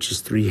slope, which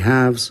is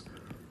 3/2,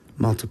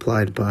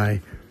 multiplied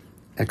by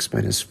x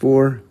minus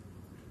 4.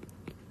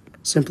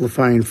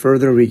 Simplifying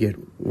further, we get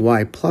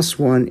y plus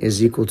 1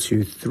 is equal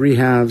to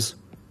 3/2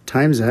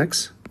 times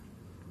x,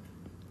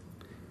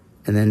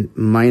 and then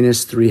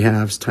minus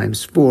 3/2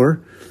 times 4,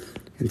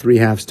 and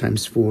 3/2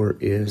 times 4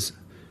 is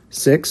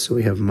 6, so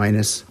we have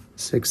minus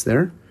 6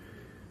 there.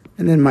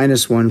 And then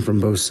minus 1 from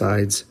both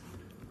sides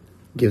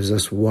gives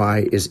us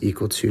y is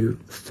equal to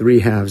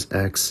 3/2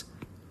 x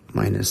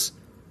minus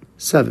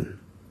 7.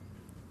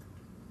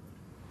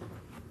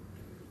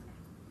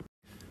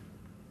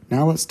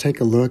 Now let's take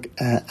a look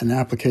at an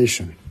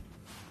application.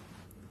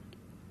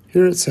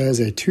 Here it says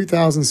a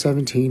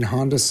 2017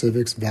 Honda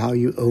Civic's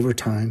value over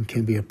time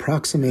can be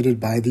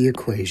approximated by the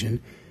equation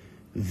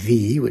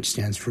V, which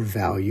stands for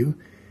value,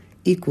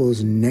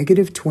 equals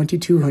negative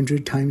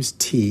 2,200 times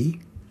T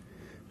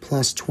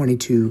plus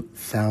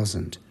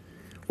 22,000,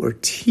 where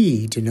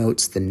T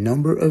denotes the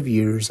number of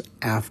years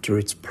after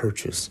its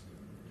purchase.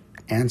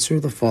 Answer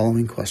the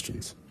following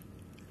questions.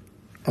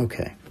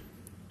 Okay.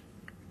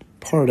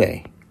 Part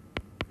A.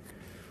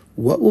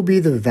 What will be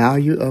the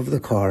value of the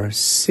car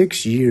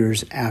 6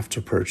 years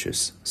after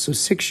purchase? So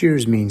 6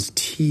 years means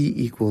T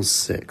equals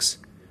 6.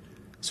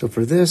 So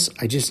for this,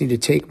 I just need to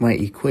take my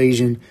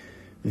equation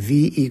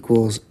V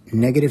equals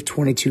negative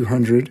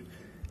 2,200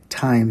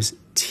 times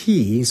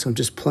T. So I'm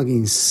just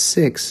plugging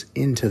 6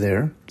 into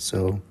there.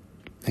 So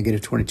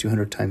negative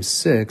 2,200 times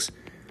 6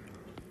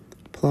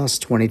 plus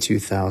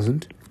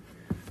 22,000.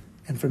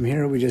 And from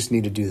here, we just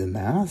need to do the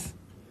math.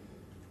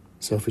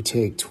 So if we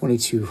take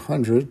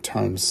 2,200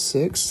 times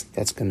 6,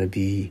 that's going to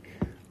be,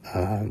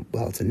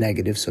 well, it's a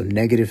negative, so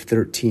negative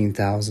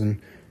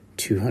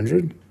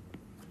 13,200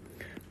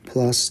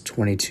 plus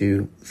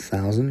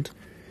 22,000.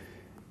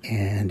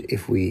 And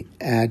if we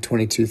add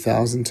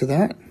 22,000 to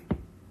that,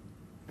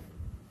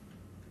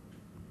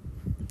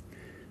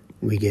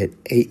 we get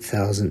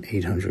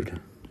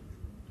 8,800.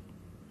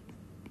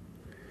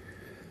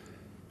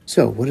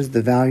 So what is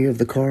the value of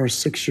the car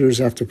 6 years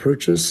after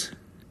purchase?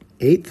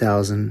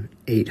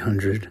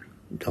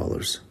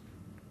 $8,800.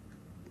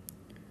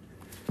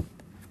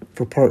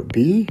 For part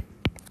B,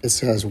 it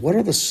says, what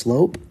are the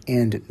slope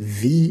and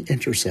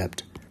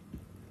v-intercept,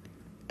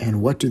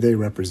 and what do they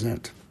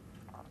represent?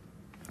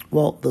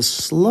 Well, the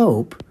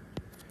slope,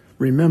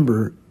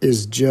 remember,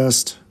 is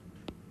just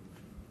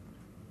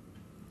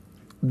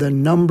the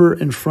number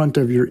in front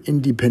of your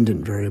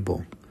independent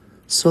variable.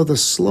 So the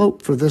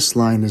slope for this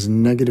line is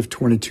negative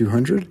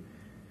 2200,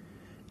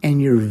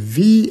 and your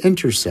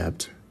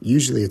v-intercept,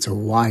 usually it's a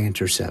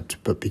y-intercept,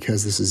 but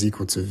because this is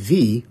equal to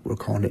v, we're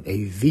calling it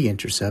a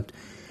v-intercept.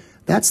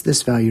 That's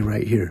this value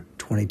right here,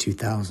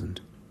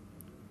 22,000.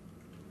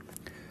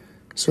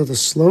 So the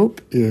slope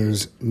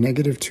is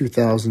negative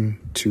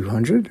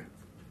 2,200,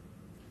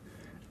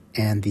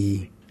 and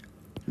the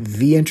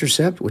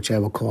v-intercept, which I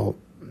will call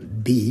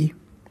b,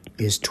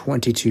 is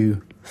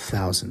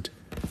 22,000.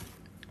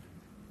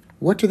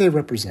 What do they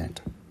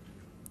represent?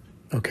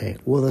 Okay,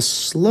 well, the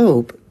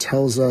slope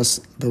tells us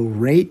the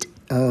rate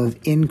of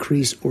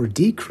increase or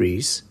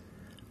decrease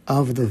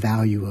of the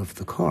value of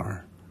the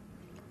car.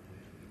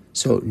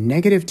 So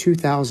negative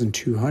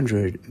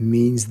 2,200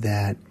 means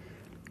that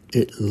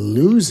it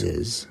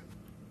loses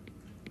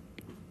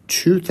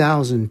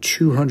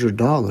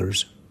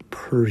 $2,200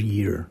 per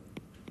year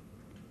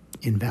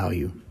in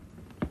value.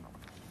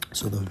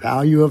 So the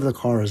value of the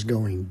car is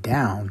going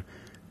down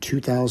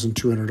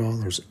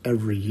 $2,200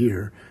 every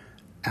year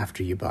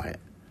after you buy it.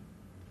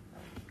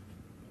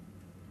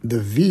 The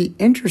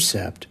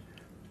v-intercept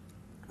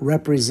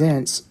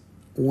represents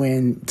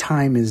when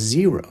time is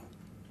 0.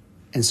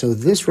 And so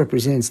this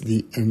represents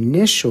the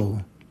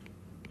initial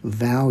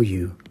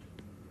value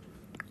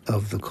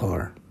of the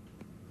car.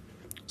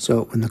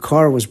 So when the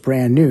car was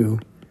brand new,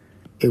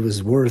 it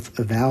was worth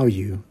a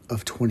value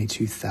of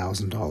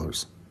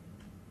 $22,000.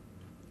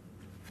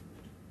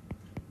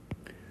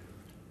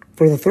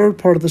 For the third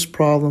part of this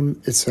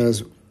problem, it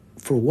says,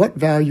 for what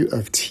value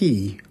of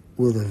t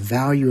will the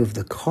value of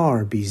the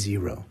car be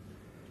 0?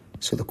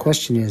 So the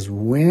question is,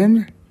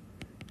 when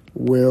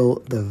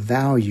will the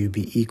value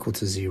be equal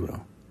to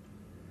 0?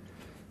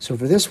 So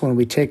for this one,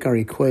 we take our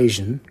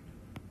equation,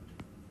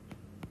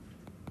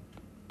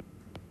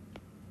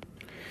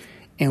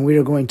 and we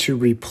are going to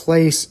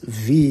replace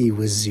v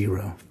with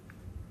 0.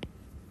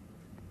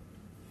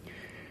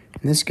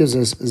 And this gives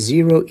us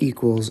 0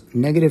 equals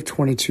negative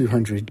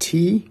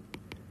 2200t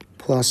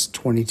plus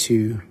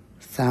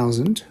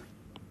 22,000.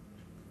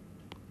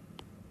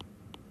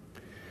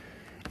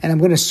 And I'm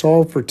going to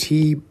solve for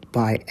t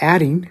by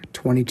adding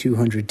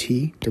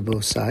 2200t to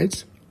both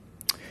sides.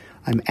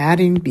 I'm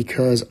adding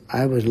because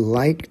I would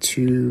like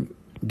to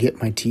get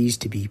my t's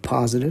to be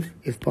positive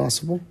if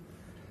possible.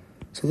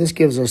 So this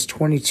gives us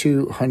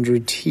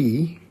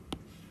 2200t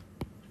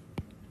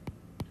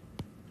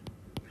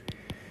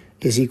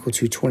is equal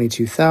to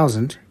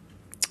 22,000.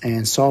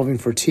 And solving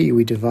for t,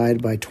 we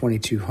divide by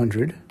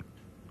 2200.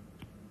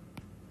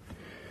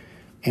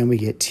 And we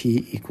get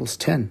t equals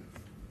 10.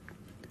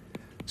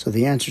 So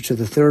the answer to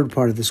the third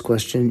part of this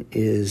question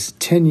is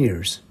 10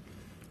 years.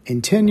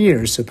 In 10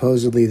 years,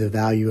 supposedly the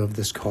value of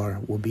this car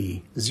will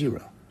be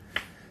 0.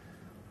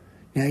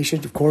 Now, you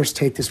should, of course,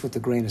 take this with a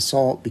grain of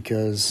salt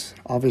because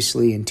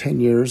obviously in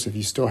 10 years, if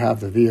you still have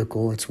the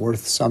vehicle, it's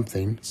worth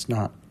something. It's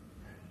not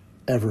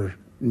ever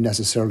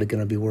necessarily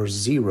going to be worth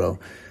 0.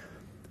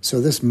 So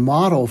this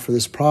model for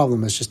this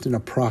problem is just an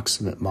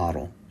approximate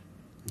model,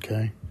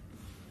 okay?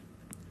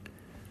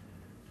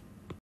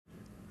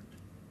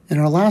 In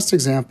our last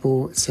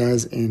example, it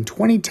says in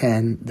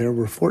 2010, there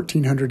were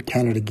 1,400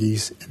 Canada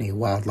geese in a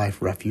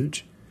wildlife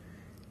refuge.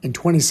 In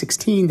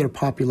 2016, their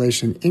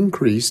population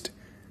increased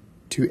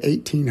to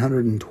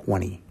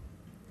 1,820.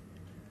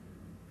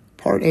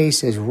 Part A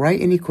says,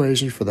 write an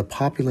equation for the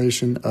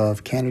population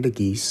of Canada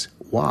geese,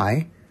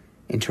 y,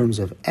 in terms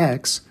of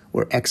x,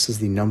 where x is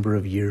the number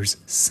of years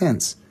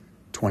since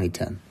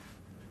 2010.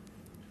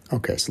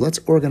 Okay, so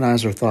let's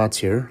organize our thoughts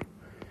here.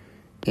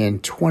 In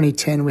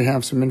 2010, we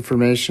have some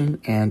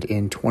information, and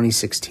in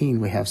 2016,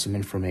 we have some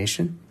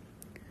information.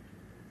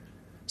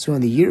 So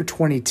in the year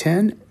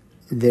 2010,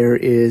 there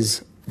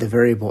is the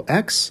variable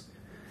x.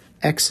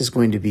 X is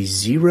going to be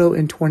 0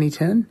 in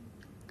 2010,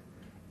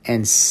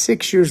 and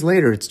 6 years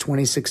later, it's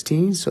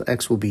 2016, so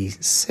x will be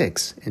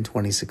 6 in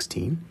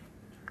 2016.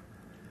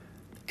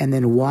 And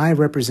then y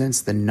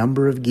represents the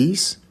number of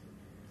geese.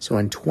 So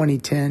in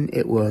 2010,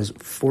 it was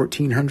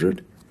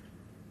 1,400.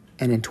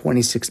 And in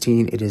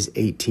 2016, it is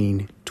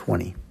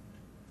 1,820.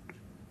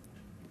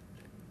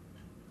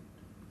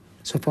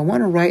 So if I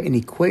want to write an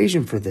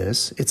equation for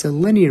this, it's a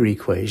linear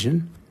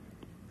equation,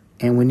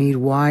 and we need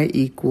y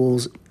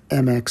equals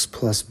mx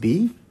plus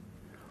b,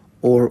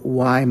 or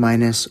y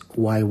minus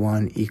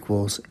y1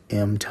 equals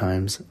m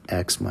times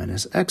x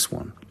minus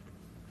x1.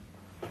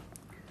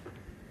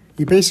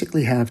 You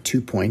basically have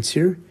 2 points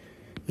here.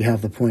 You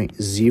have the point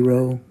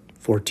 0,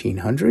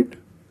 1,400,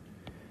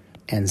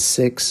 and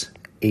 6,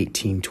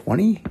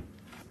 1,820.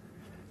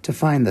 To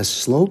find the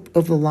slope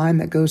of the line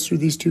that goes through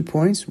these 2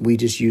 points, we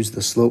just use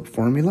the slope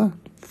formula,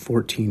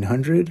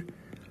 1400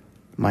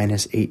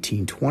 minus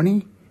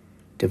 1820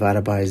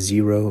 divided by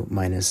 0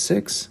 minus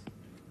 6.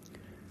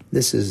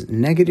 This is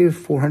negative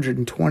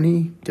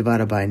 420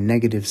 divided by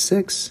negative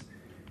 6,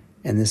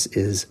 and this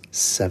is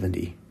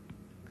 70.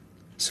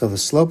 So the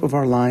slope of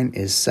our line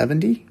is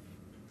 70.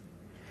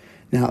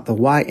 Now the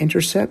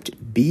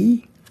y-intercept,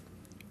 b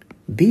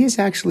is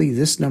actually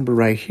this number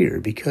right here,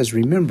 because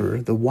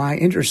remember, the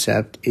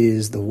y-intercept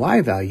is the y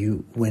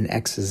value when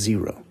x is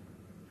 0.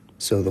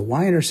 So the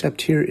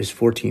y-intercept here is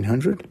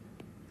 1400.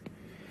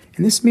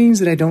 And this means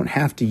that I don't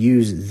have to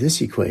use this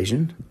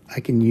equation.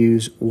 I can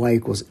use y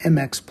equals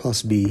mx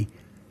plus b,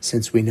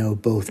 since we know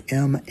both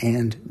m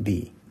and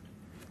b.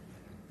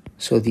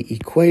 So the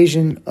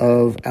equation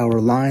of our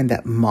line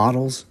that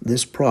models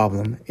this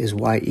problem is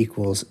y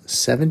equals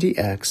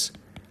 70x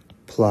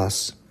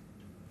plus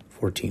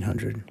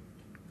 1400.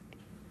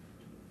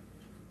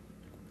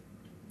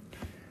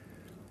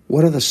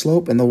 What are the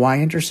slope and the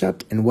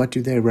y-intercept, and what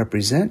do they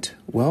represent?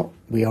 Well,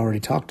 we already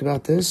talked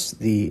about this.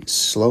 The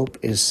slope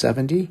is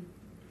 70.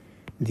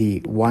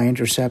 The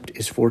y-intercept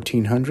is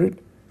 1400.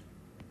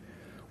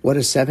 What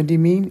does 70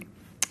 mean?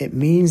 It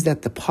means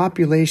that the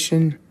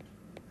population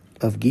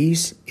of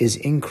geese is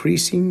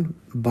increasing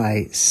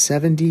by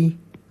 70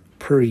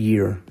 per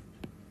year.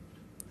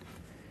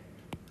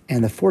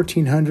 And the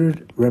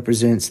 1400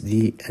 represents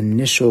the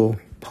initial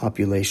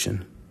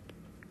population.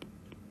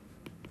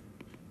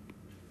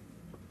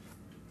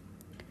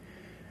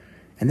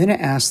 And then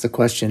it asks the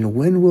question,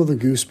 when will the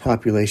goose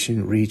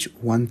population reach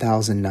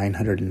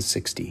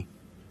 1,960?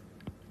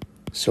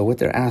 So what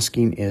they're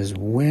asking is,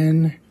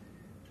 when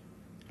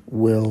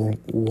will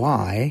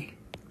y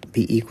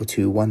be equal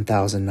to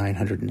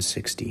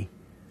 1,960?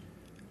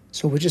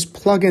 So we just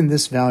plug in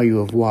this value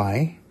of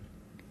y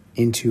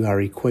into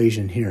our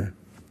equation here.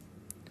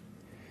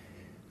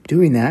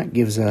 Doing that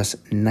gives us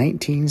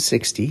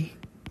 1960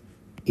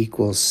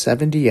 equals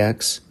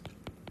 70x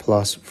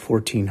plus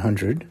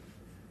 1400.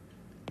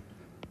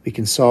 We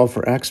can solve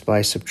for x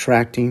by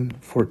subtracting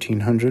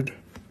 1400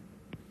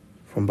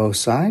 from both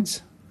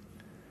sides.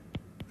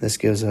 This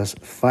gives us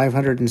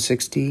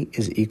 560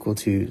 is equal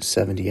to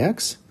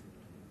 70x.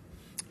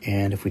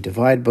 And if we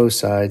divide both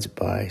sides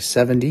by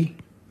 70,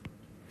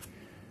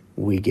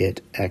 we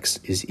get x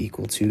is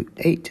equal to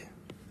 8.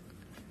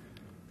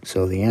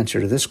 So the answer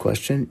to this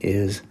question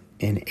is,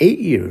 in 8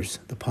 years,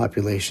 the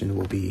population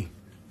will be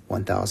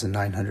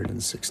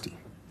 1,960.